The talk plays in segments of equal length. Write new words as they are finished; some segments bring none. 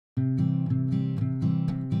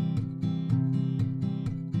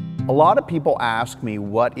A lot of people ask me,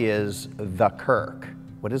 what is the Kirk?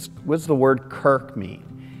 What does the word Kirk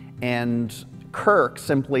mean? And Kirk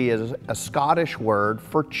simply is a Scottish word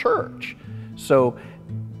for church. So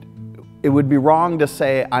it would be wrong to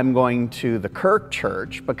say I'm going to the Kirk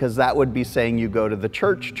church, because that would be saying you go to the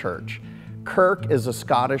church. Kirk is a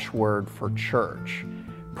Scottish word for church.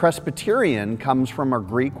 Presbyterian comes from a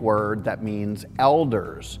Greek word that means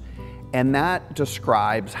elders, and that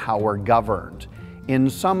describes how we're governed.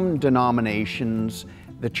 In some denominations,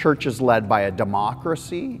 the church is led by a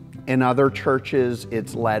democracy. In other churches,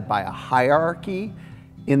 it's led by a hierarchy.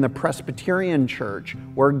 In the Presbyterian church,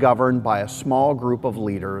 we're governed by a small group of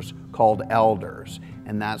leaders called elders,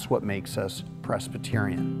 and that's what makes us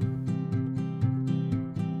Presbyterian.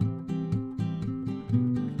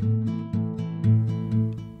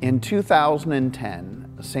 In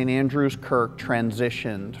 2010, St. Andrew's Kirk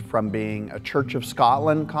transitioned from being a Church of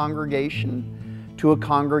Scotland congregation to a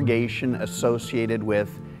congregation associated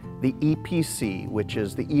with the EPC, which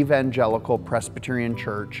is the Evangelical Presbyterian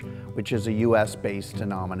Church, which is a US-based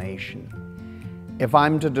denomination. If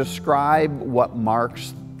I'm to describe what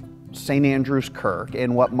marks St. Andrew's Kirk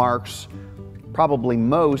and what marks probably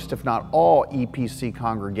most, if not all, EPC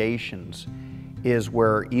congregations, is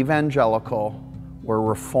we're evangelical, we're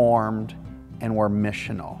reformed, and we're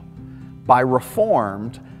missional. By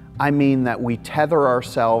reformed, I mean that we tether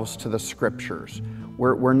ourselves to the scriptures.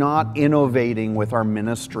 We're not innovating with our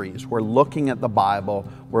ministries. We're looking at the Bible,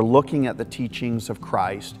 we're looking at the teachings of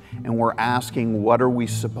Christ, and we're asking, what are we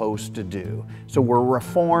supposed to do? So we're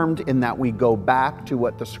reformed in that we go back to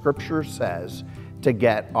what the Scripture says to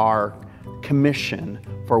get our commission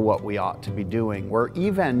for what we ought to be doing. We're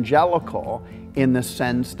evangelical in the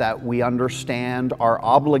sense that we understand our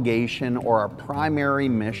obligation or our primary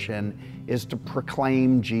mission is to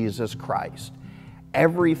proclaim Jesus Christ.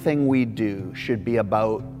 Everything we do should be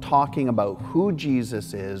about talking about who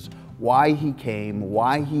Jesus is, why He came,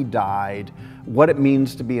 why He died, what it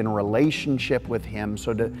means to be in a relationship with Him.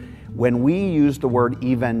 So when we use the word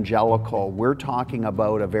evangelical, we're talking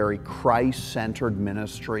about a very Christ-centered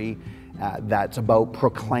ministry that's about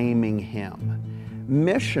proclaiming Him.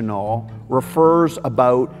 Missional refers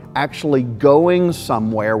about actually going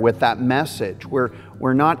somewhere with that message.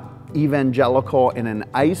 We're not evangelical in an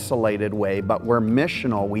isolated way, but we're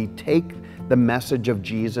missional. We take the message of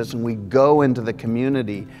Jesus and we go into the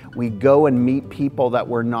community. We go and meet people that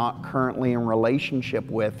we're not currently in relationship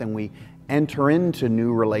with, and we enter into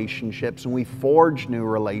new relationships and we forge new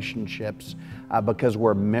relationships because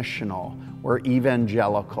we're missional, we're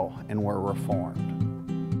evangelical, and we're reformed.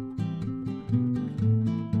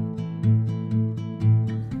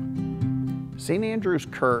 St. Andrew's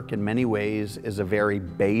Kirk, in many ways, is a very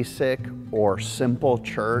basic or simple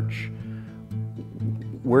church.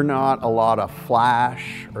 We're not a lot of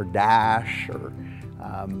flash or dash, or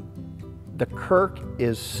the Kirk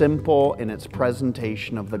is simple in its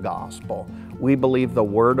presentation of the gospel. We believe the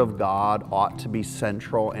Word of God ought to be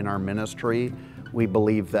central in our ministry. We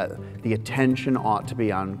believe that the attention ought to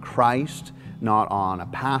be on Christ, not on a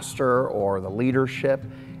pastor or the leadership.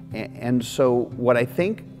 And so what I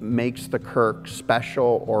think makes the Kirk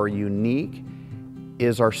special or unique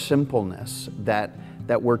is our simpleness, that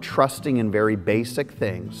we're trusting in very basic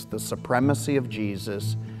things: the supremacy of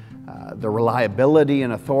Jesus, the reliability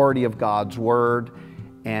and authority of God's Word,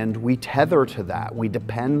 and we tether to that, we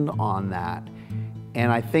depend on that.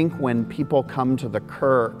 And I think when people come to the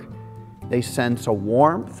Kirk, they sense a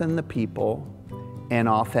warmth in the people, and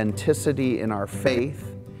authenticity in our faith,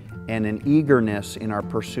 and an eagerness in our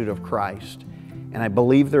pursuit of Christ. And I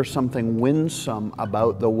believe there's something winsome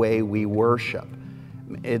about the way we worship.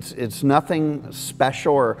 It's nothing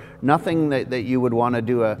special or nothing that you would want to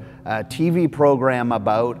do a TV program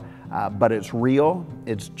about, but it's real,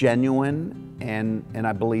 it's genuine, and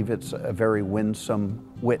I believe it's a very winsome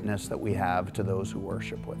witness that we have to those who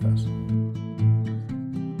worship with us.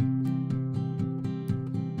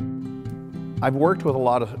 I've worked with a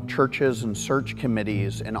lot of churches and search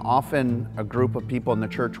committees, and often a group of people in the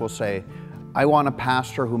church will say, I want a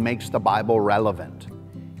pastor who makes the Bible relevant.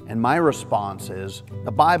 And my response is,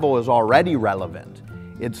 the Bible is already relevant.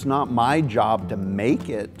 It's not my job to make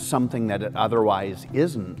it something that it otherwise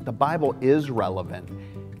isn't. The Bible is relevant,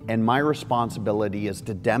 and my responsibility is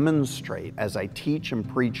to demonstrate, as I teach and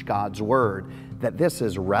preach God's Word, that this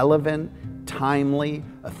is relevant, timely,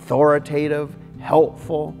 authoritative,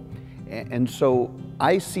 helpful. And so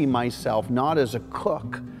I see myself not as a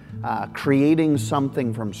cook creating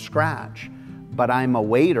something from scratch, but I'm a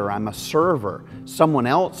waiter, I'm a server. Someone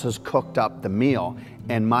else has cooked up the meal,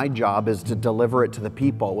 and my job is to deliver it to the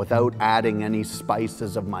people without adding any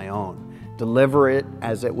spices of my own, deliver it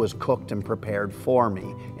as it was cooked and prepared for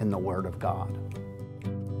me in the Word of God.